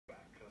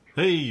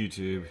Hey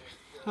YouTube,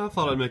 I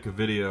thought I'd make a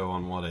video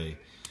on what a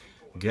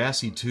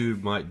Gassy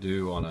tube might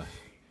do on a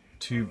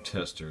tube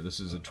tester.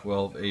 This is a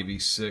 12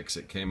 AV6.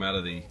 It came out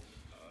of the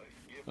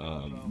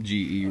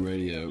GE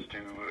radio.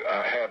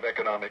 Have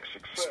economic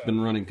success. It's been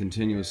running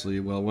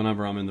continuously. Well,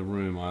 whenever I'm in the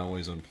room, I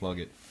always unplug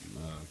it.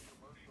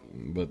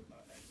 But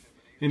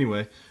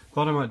anyway,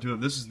 thought I might do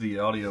it. This is the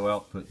audio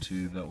output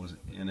tube that was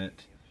in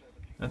it.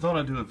 I thought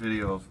I'd do a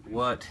video of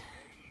what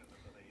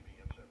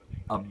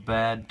a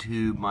bad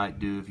tube might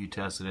do if you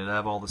tested it. I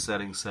have all the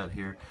settings set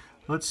here.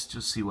 Let's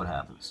just see what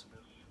happens.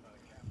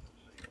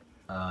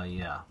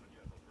 Yeah,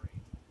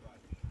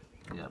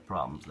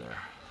 problems there.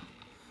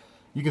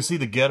 You can see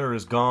the getter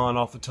is gone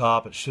off the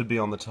top. It should be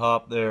on the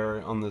top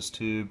there on this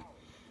tube.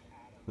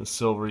 The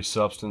silvery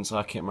substance.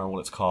 I can't remember what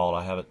it's called.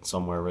 I have it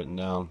somewhere written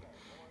down.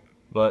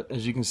 But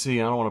as you can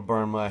see, I don't want to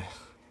burn my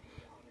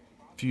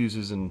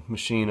fuses and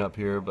machine up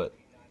here, but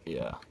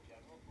yeah.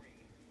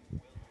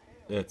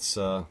 It's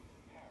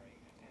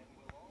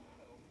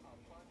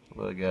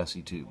what a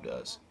Gassy tube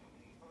does.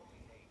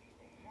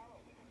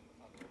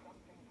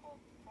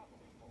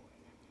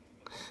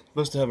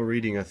 Supposed to have a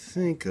reading, I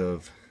think,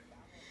 of,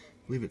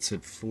 I believe it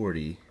said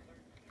 40,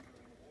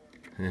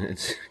 and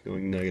it's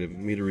going negative.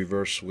 Need a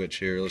reverse switch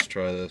here. Let's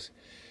try this.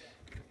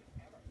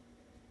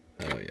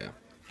 Oh yeah.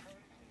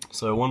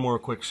 So one more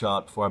quick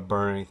shot before I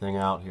burn anything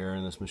out here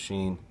in this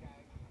machine.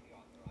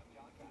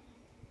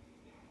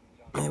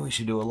 Maybe we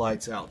should do a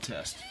lights out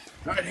test.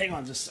 All right, hang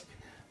on just a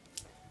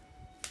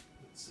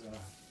second.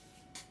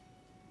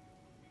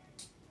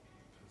 Let's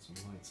put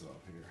some lights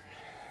off here.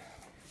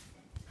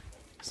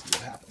 See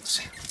what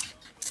happens.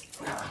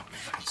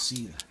 I can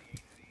see the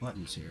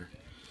buttons here.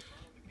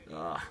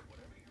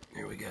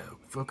 Here we go.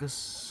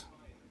 Focus.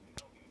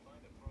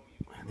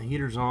 And the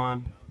heater's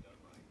on.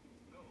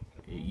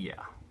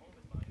 Yeah.